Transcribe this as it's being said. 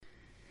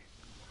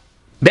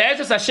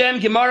Hashem,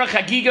 Gemara,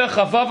 Chagigah,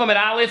 Chavav Amid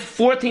Aleph,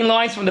 14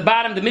 lines from the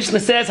bottom. The Mishnah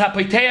says,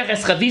 HaPoiteach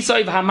es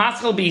chavisoy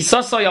v'hamaschel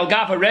b'isosoy al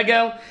gav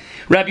ha'regel,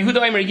 Rabbi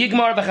Yehuda Omer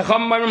Yigmar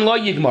v'chacham Omerim lo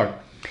Yigmar.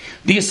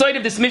 The aside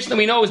of this Mishnah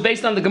we know is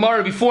based on the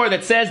Gemara before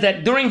that says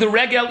that during the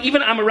regel,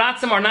 even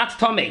Amaratzim are not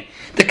Tomei.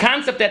 The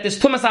concept that this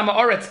Tumas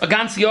Amaretz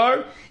against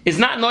Yor is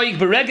not Noig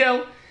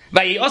Beregel.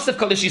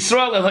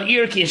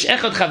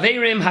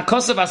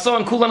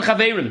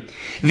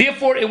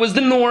 Therefore, it was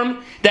the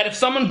norm that if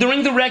someone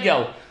during the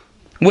regel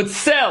would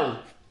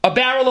sell a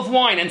barrel of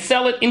wine and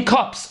sell it in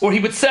cups, or he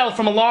would sell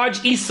from a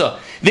large Isa,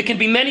 there can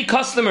be many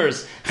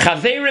customers,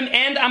 Chaverim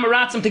and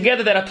Amaratzim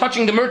together that are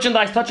touching the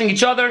merchandise, touching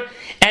each other,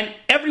 and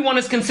everyone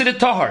is considered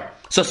Tahar.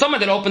 So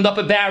someone that opened up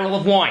a barrel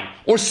of wine,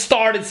 or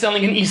started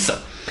selling an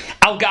Isa,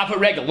 Al Gava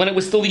Regel, when it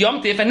was still the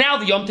Yom Tif, and now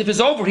the Yom Tif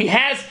is over, he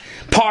has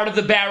part of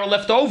the barrel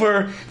left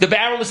over, the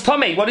barrel is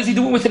Tameh. What does he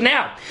do with it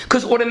now?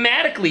 Because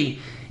automatically,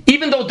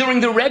 even though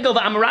during the regel the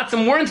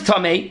Amaratzim weren't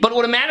Tameh, but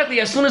automatically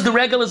as soon as the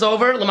regel is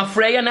over,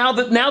 Lamafreya, now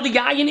the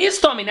Yayin is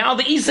Tameh, now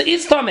the Isa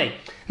is Tameh.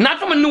 Not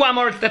from a new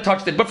Amaretz that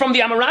touched it, but from the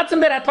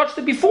Amaratzim that had touched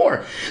it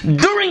before.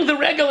 During the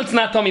regel it's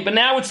not Tameh, but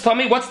now it's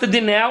Tameh. What's the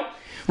din now?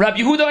 Rabbi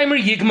Yehuda Omer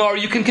Yigmar,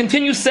 you can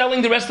continue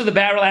selling the rest of the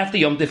barrel after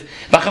Yom Tif.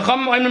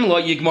 V'chacham Omerim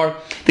lo Yigmar.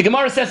 The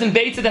Gemara says in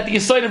Beitza that the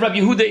Yesod of Rabbi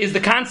Yehuda is the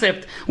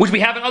concept, which we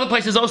have in other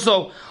places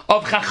also,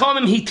 of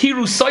Chachamim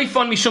hitiru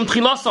soifon mishum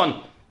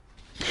tchilason.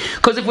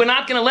 Because if we're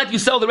not going to let you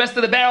sell the rest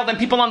of the barrel, then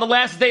people on the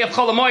last day of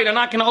Chol HaMoed are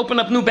not going to open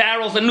up new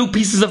barrels and new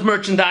pieces of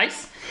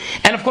merchandise.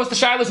 And of course the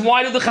Shaila is,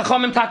 why do the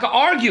Chachamim Taka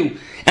argue?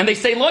 And they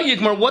say, Lo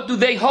Yigmar, what do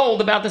they hold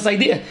about this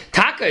idea?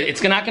 Taka,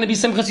 it's not going to be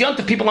Simchas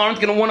Yontif. People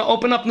aren't going to want to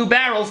open up new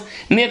barrels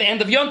near the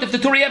end of Yontif. The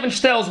Turi Evan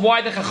tells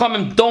why the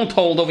Chachamim don't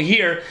hold over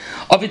here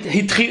of it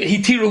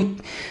hitiru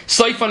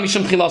soifan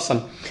mishum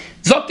tchilasan.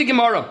 Zok the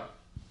Gemara.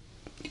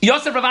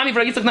 Yosef Ravami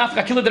for Yitzchak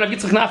Nafcha, Kila de Rav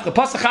Yitzchak Nafcha,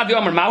 Pasachad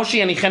Yomer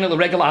Maushi and Ichen el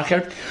Regel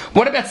Acher.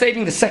 What about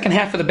saving the second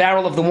half of the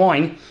barrel of the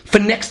wine for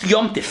next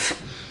Yontif?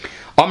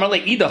 During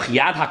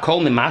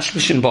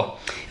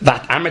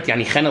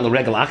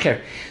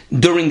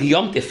the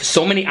Yom Tif,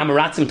 so many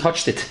Amaratzim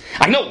touched it.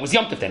 I know it was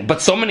Yom Tif then,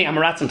 but so many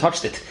Amaratzim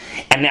touched it.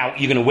 And now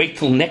you're going to wait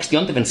till next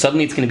Yom Tif and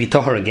suddenly it's going to be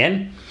Tahar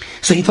again?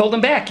 So he told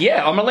them back,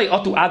 yeah, that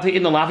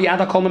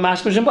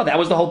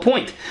was the whole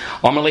point.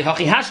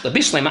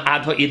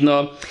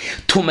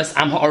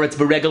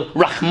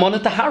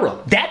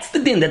 That's the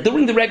din, that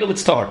during the regel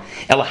it's Tahar.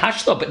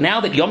 But now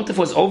that Yom Tif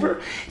was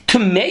over,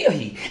 and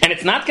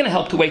it's not going to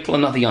help to wait till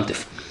another Yom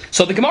Tif.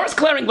 So the Gemara is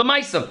clearing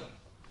Lamaisa.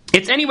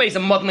 It's anyways a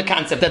modern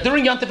concept that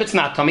during Yom Tif it's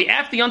not tummy.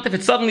 After Yom Tif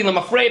it's suddenly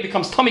Lamafrei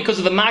becomes tummy because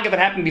of the maga that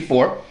happened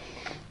before.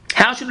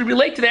 How should we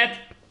relate to that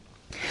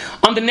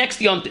on the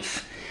next Yom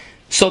Tif?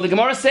 So the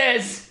Gemara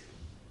says,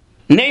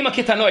 Neima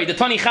Kitanoi, the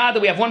Tani Chada,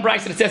 we have one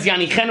brayso that says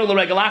Yani Chenu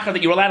L'Regel Acher,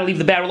 that you're allowed to leave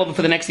the barrel over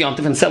for the next Yom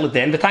Tif and sell it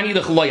then. The Tani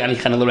Yidach Lo Yani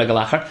Chenu L'Regel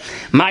Acher,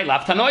 My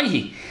Lav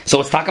Tanoihi. So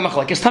it's Taka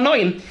Machlekes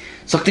Tanoim.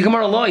 So the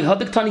Gemara Loi,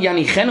 Hadik Tani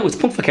Yani Chenu, it's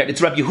Punkt Verkehrt, it's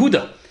Rabbi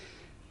Yehuda.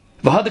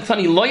 V'Hadik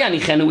Tani Lo Yani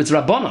Chenu, it's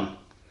Rabbanon.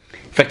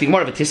 In fact, the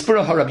Gemara of a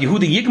Tispera, Rabbi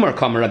Yehuda Yigmar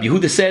Kamer, Rabbi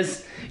Yehuda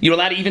says you're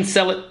allowed to even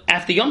sell it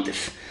after Yom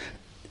Tif.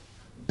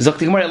 Zok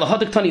the Gemara,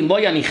 Hadik Tani Lo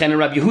Yani Chenu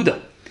Rabbi Yehuda.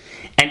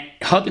 And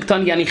Hadik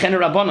Tani Yani Chenu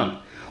Rabbanon.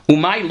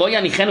 Umay lo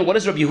yanichenu. What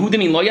does Rabbi Yehuda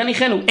mean? Lo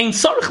yanichenu ein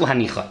sarich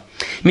lahanicha.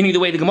 Meaning the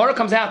way the Gemara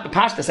comes out, the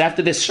pashtas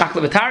after this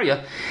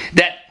shaklavataria,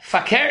 that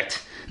fakert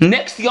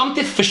next Yom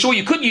Tif for sure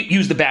you could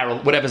use the barrel,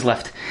 whatever's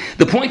left.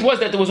 The point was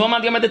that there was one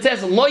man that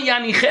says lo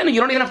yanichenu. You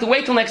don't even have to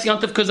wait till next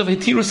Yom Tif because of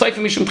hitiru soifim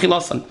mishum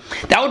tchilasan.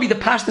 That would be the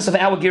pashtas of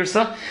our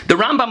girsa. The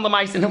Rambam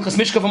Lamais in Hilchas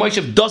Mishka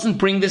Moshe doesn't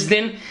bring this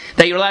din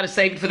that you're allowed to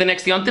save it for the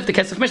next Yom Tif. The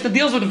Kesef Mishnah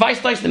deals with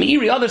Vaistais, the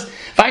Meiri, others.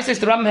 Vaistais,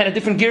 the Rambam had a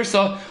different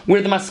girsa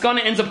where the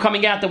maskana ends up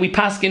coming out that we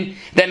paskin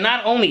that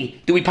not only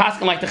do we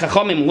paskin like the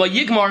Chachamim lo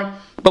yigmar,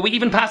 but we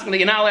even paskin that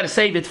you're not allowed to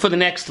save it for the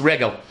next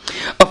regel.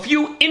 A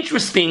few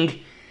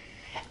interesting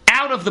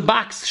out of the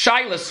box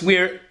shilas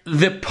where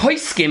the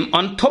poiskim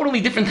on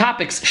totally different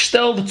topics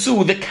shtelled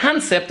to the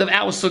concept of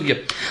our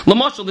sugya.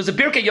 Lamashal, there's a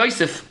Birkei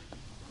Yosef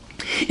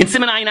in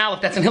Siman Ayin Aleph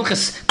that's in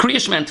Hilchas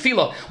Kriyishma and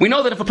Tefillah. We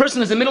know that if a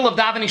person is in the middle of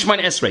davening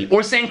Shemona Esrei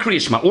or saying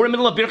Kriyishma or in the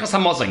middle of Birchas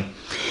Hamazon,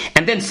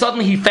 and then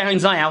suddenly he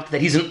finds out that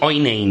he's an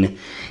Oinein.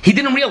 He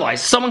didn't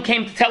realize. Someone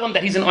came to tell him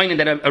that he's an Oinein,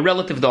 that a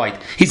relative died.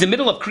 He's in the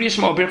middle of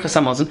Kriyishma or Birchas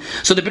Hamazon.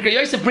 So the Birkei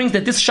Yosef brings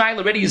that this shaila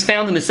already is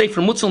found in the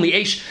Sefer Mutzal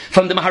Ni'esh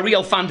from the Mahari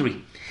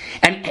al-Fandri.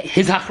 And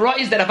his hachra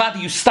is that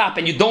Avad, you stop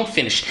and you don't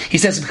finish. He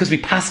says because we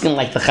paskin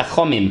like the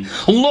Chachomim.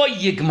 Lo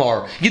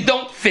yigmar, you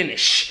don't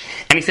finish.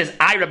 And he says,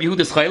 Rabbi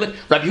Yehuda's chaylik.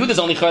 Rabbi Yehuda's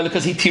only chaylik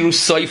because he tiru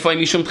soifai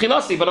mishum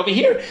tchilasi. But over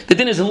here, the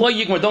din is lo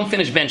yigmar, don't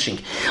finish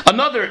benching.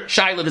 Another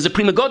shaila, there's a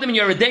prima godim in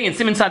Yeridei and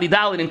Siman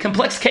Tzadidalin in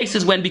complex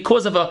cases when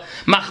because of a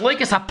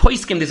machlekes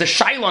hapoiskim, there's a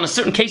shaila on a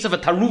certain case of a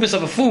taruvis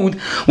of a food,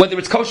 whether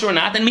it's kosher or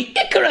not. And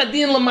mi'ikar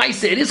adin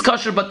lamaisa, it is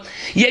kosher, but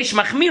yesh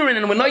machmirin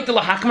and wenoita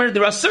lahachmer.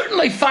 There are certain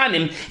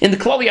leifanim in the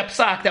klali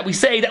apsak that we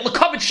say that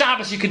l'kavod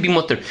Shabbos you could be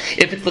mutter.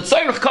 If it's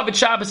l'tzayrich kavod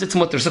Shabbos, it's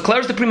mutter. So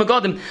clears the prima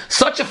godim,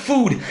 such a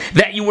food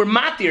that you were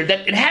matir, that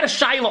that it had a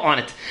shaila on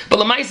it. But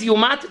Lamaisi, you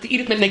want to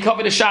eat it and they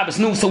covered the Shabbos.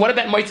 No, so what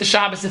about Motzei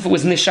Shabbos if it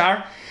was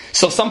Nishar?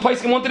 So some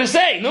Paiskim wanted to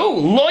say, no,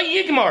 lo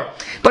yigmar.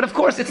 But of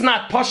course, it's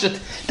not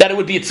pashut that it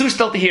would be a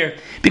tzustel to here,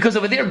 because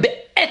over there,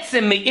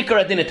 be'etzem me'ikar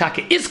adin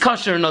atake is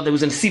kosher, no, there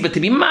was an siva to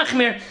be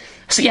machmir.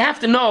 So you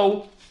have to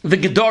know the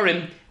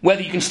gedorim,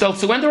 whether you can still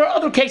sue. And there are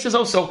other cases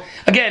also.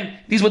 Again,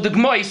 these were the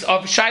gmois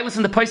of Shilas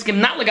and the Paiskim,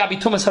 not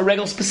Lagabi Tumas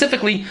HaRegel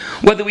specifically,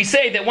 whether we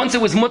say that once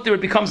it was mutter,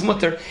 it becomes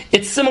mutter.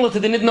 It's similar to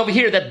the Nidin over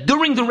here, that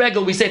during the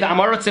Regel, we say the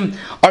Amaratzim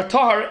are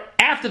tahar,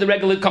 after the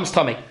Regel, it comes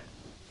Tameh.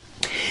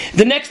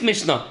 The next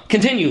Mishnah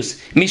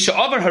continues. Misha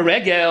over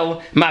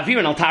haregel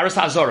ma'avirin al taras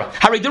hazora.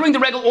 Harry, during the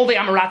regel, all the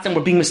Amaratzim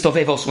were being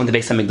mistovev also in the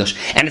Beis Hamikdash,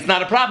 and it's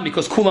not a problem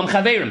because kulam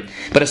chaverim.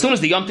 But as soon as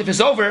the Yom Tif is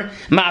over,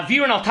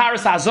 ma'avirin al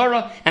taras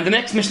hazora, and the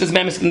next Mishnah's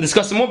mem is going to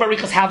discuss some more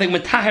barichas how they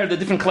metaher the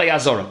different klei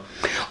hazora.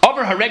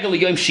 Over haregel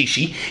yom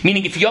shishi,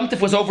 meaning if Yom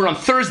Tif was over on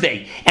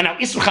Thursday and now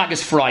Isru Chag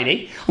is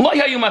Friday, lo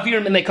hayu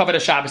ma'avirim and they cover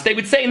the Shabbos. They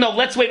would say no,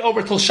 let's wait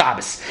over till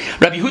Shabbos.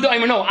 Rabbi Yehuda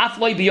Aimer no, af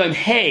loy b'yom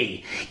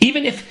hey,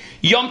 even if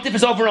Yom Tif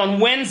is over on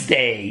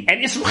Wednesday,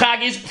 and Isru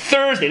Chag is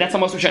Thursday. That's how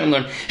most of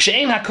learn.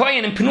 She'ein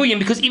hakoyen and penuyim,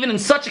 because even in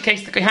such a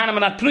case, the Kehanim are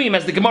not penuyim,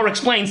 as the Gemara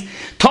explains.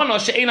 Tana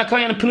she'ein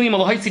hakoyen and penuyim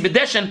al haitzi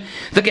b'deshen.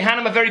 The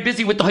Kehanim are very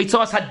busy with the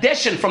haitzas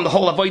hadeshen from the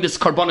whole avoidus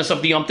karbonis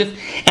of the Yom Tif,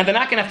 and they're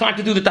not going to have time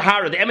to do the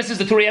tahara. The emes is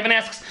the Turei Even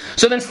asks.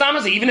 So then,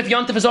 stamazi, even if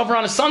Yom Tif is over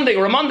on a Sunday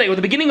or a Monday or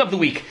the beginning of the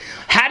week,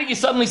 how do you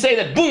suddenly say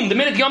that? Boom! The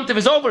minute Yom Tif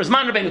is over, is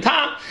man Rabbeinu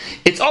Tam.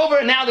 It's over,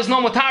 and now there's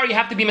no matar. You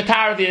have to be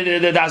matar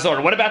the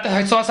azor. What about the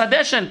haitzas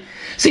hadeshen?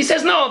 So he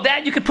says no.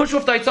 That you could push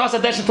off the Haitzas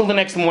Hadesh until the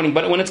next morning,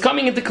 but when it's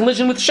coming into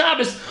collision with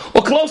Shabbos,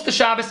 or close to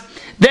Shabbos,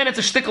 then it's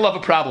a shtickle of a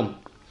problem.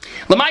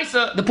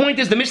 Lamaisa, the point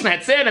is, the Mishnah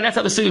had said, and that's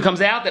how the Sugya comes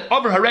out, that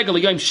over Haregel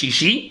Yom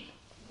Shishi,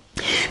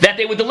 that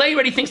they would delay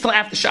already things till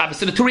after Shabbos.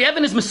 So the Turei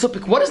Even is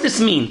Mesupik. What does this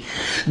mean?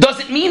 Does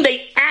it mean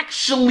they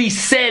actually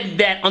said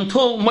that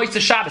until Motzei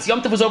Shabbos,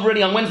 Yom Tov was over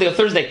already on Wednesday or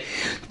Thursday,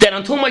 that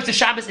until Motzei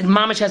Shabbos, and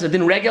Mamash has a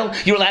din regel,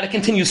 you're allowed to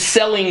continue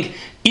selling,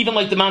 even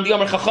like the Mandi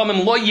Yomer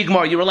Chachamim Lo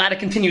Yigmar, you're allowed to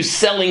continue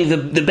selling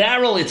the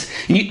barrel. They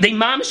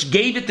Mamash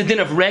gave it the din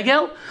of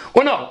regel,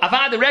 or no?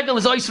 Avad the regel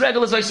is ois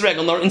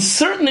regel. No, in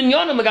certain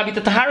inyanim, Lagabi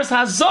the Taharas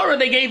Hazora,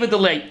 they gave a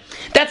delay.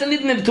 That's a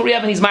nidin in the Turei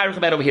Even he's married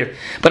about over here.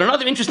 But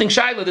another interesting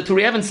shaila, the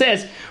Turei Even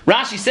says,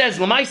 Rashi says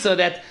Lamaisa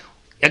that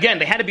again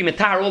they had to be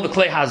metar all the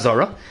klei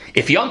hazara.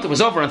 If Yom Tov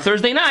was over on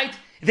Thursday night,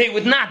 they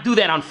would not do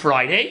that on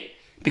Friday,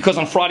 because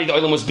on Friday the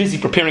Olam was busy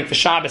preparing for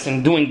Shabbos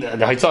and doing the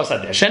Haitzas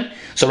Hadeshen.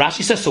 So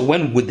Rashi says, so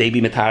when would they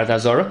be metar the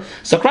hazara?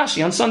 So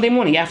Rashi on Sunday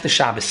morning after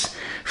Shabbos.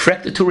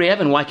 Frek the Turei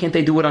Even, why can't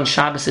they do it on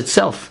Shabbos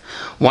itself?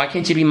 Why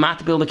can't you be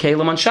matbil the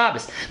kelim on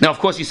Shabbos? Now, of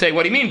course, you say,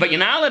 what do you mean? But you're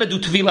not allowed to do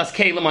tevilas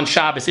kelim on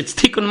Shabbos. It's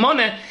tikkun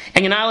moneh,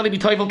 and you're not allowed to be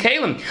toivel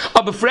kelim.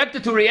 But frek the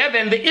Turei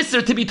Even, the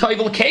isser to be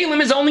toivel kelim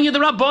is only in the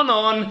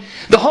Rabbanon.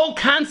 The whole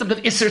concept of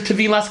isser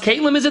tevilas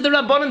kelim is in the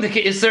Rabbanon. The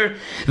isser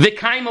the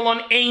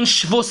kaimelon ein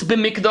shvus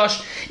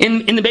b'mikdash.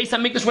 In the Beis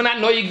Hamikdash, we're not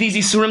noyig these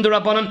isurim the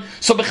Rabbanon.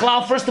 So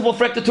b'chlal, first of all,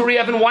 frek the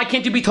Turei Even, why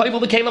can't you be toivel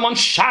the kelim on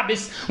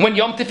Shabbos when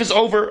Yom Tif is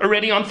over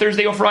already on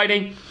Thursday or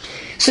Friday?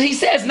 So he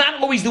says,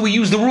 not always do we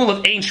use the rule of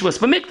Ein Shvus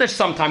B'Mikdash.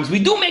 Sometimes we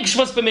do make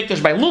Shvus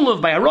B'Mikdash by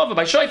Lulav, by Arova,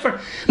 by Shofar.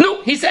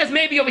 No, he says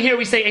maybe over here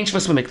we say Ein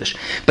Shvus B'Mikdash.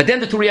 But then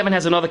the Turei Even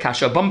has another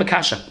kasha, a Bamba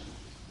kasha.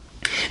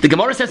 The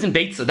Gemara says in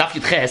Beitza, Daf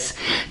Yud Ches,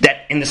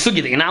 that in the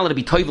Sugya that you're not allowed to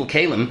be Toivel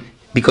Kalim,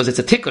 because it's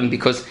a tikkun,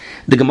 because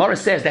the Gemara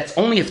says that's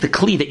only if the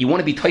kli that you want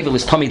to be toivel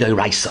is Tomei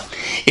D'Oraisa.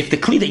 If the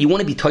kli that you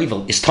want to be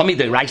toivel is Tomei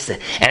D'Oraisa,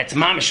 and it's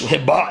mamish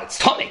heba,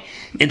 it's Tomei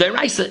in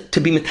D'Oraisa,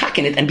 to be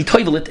metakin it and be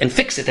toivel it and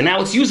fix it, and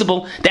now it's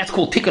usable, that's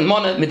called tikkun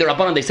mana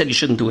midirabanan. They said you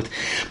shouldn't do it.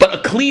 But a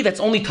kli that's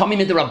only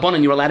Tomei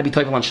midirabanan, you're allowed to be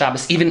toivel on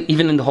Shabbos, even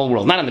in the whole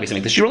world, not on the Beis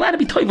Hamikdash. You're allowed to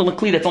be toivel a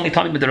kli that's only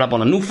Tomei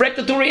midirabanan. Nu frek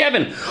the Turei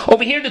Even.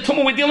 Over here, the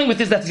tumah we're dealing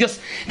with is that's just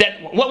that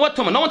what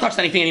tumah? No one touched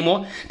anything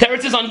anymore.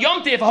 Teretz is on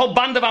Yom Tif, a whole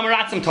band of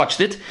Amaratzim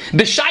touched it.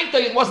 B'shaita,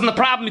 it wasn't a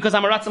problem because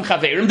Amaratzim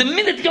chaverim. The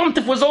minute Yom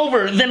Tif was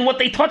over, then what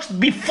they touched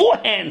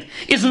beforehand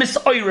is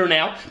misoyer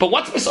now. But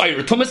what's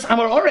misoyer? Tumas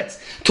Amar Oretz,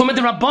 Tumah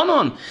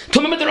D'Rabbanon,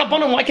 Tumah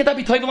D'Rabbanon. Why can't I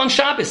be toivel on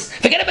Shabbos?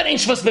 Forget about Ein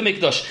Shvus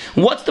B'Mikdash.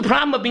 What's the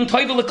problem of being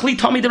toivel a kli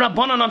Tumah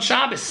D'Rabbanon on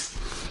Shabbos?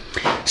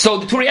 So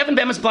the Turei Even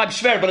be'emes bleib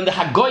shver, but in the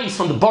Hagoyis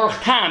from the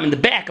Baruch Tam, in the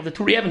back of the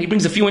Turei Even, he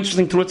brings a few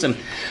interesting trutzim.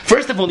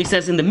 First of all, he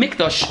says in the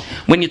Mikdash,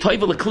 when you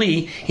toivel a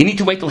kli, you need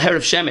to wait till Erev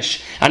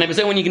Shemesh. And I was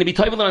saying when you're going to be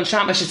toivel on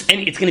Shabbos,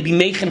 it's going to be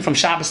meichen from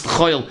Shabbos to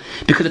Choil,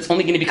 because it's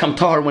only going to become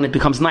tahar when it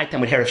becomes nighttime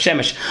with Erev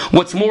Shemesh.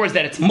 What's more is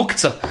that it's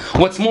muktzah.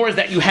 What's more is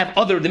that you have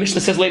other, the Mishnah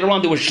says later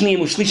on, there were shneim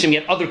u'shlishim, you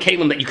had other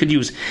kalim that you could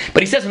use.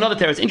 But he says another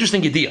terror, it's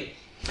interesting idea.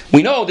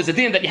 We know there's a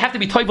din that you have to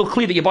be toivel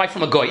kli that you buy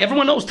from a goy.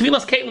 Everyone knows,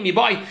 tevilas kalim, you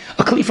buy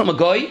a kli from a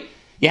goy,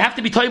 you have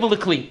to be toivel the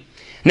kli.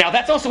 Now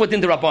that's also a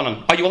din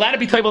d'Rabbanan. Are you allowed to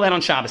be toivel that on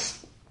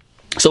Shabbos?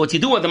 So what you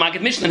do with the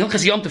Maggid Mishnah in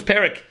Hilchas Yom Tov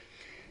Perek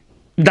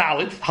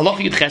Dalid Halacha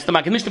Yud Ches, the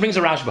Maggid Mishnah brings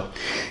a Rashba,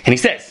 and he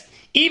says,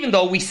 even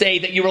though we say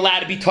that you're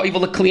allowed to be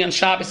toivel the kli on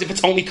Shabbos if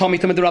it's only Tomei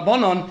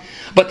D'Rabbanan,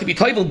 but to be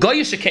toivel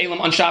goyish kalim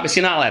on Shabbos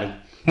you're not allowed to.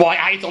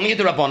 Why? It's only a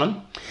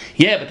Derabanan.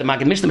 Yeah, but the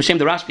Maggid Mishnah B'Shem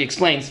the Rashbi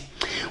explains,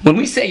 when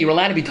we say you're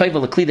allowed to be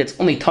toivel a kli that's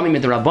only tamim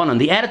mid'Rabbanan,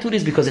 the attitude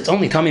is because it's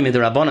only tamim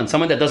mid'Rabbanan.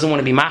 Someone that doesn't want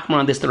to be machmer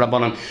on this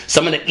Derabanan,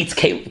 someone that eats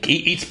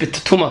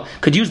betuma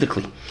could use the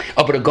kli.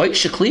 But a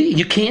goyish kli,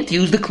 you can't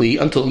use the kli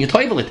until you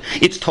toivel it.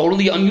 It's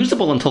totally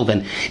unusable until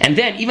then. And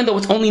then, even though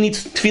it only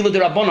needs tefillah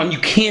Derabanan, you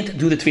can't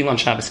do the tefillah on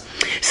Shabbos.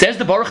 Says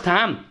the Baruch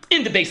Ta'am,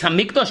 in the Beis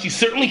HaMikdash, you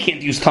certainly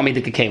can't use tamim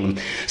de kekelim.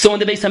 So in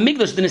the Beis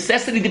HaMikdash, the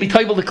necessity to be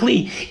toivel the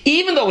kli,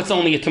 even though it's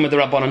only a tumah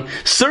Derabanan,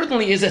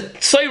 certainly is a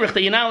tzoyrich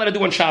that you're not allowed to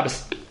do on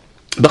Shabbos.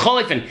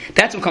 B'cholifin,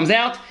 that's what comes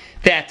out,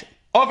 that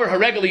over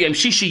Haregel Yom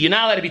Shishi, you're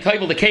not allowed to be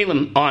toivel the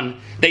kelim on,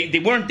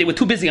 they were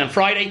too busy on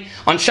Friday.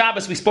 On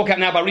Shabbos, we spoke out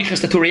now about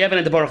Riches, the Turei Even,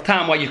 and the Baruch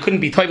Tam, why you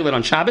couldn't be toivel it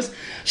on Shabbos.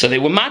 So they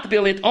were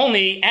matbil it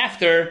only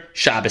after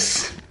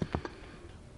Shabbos.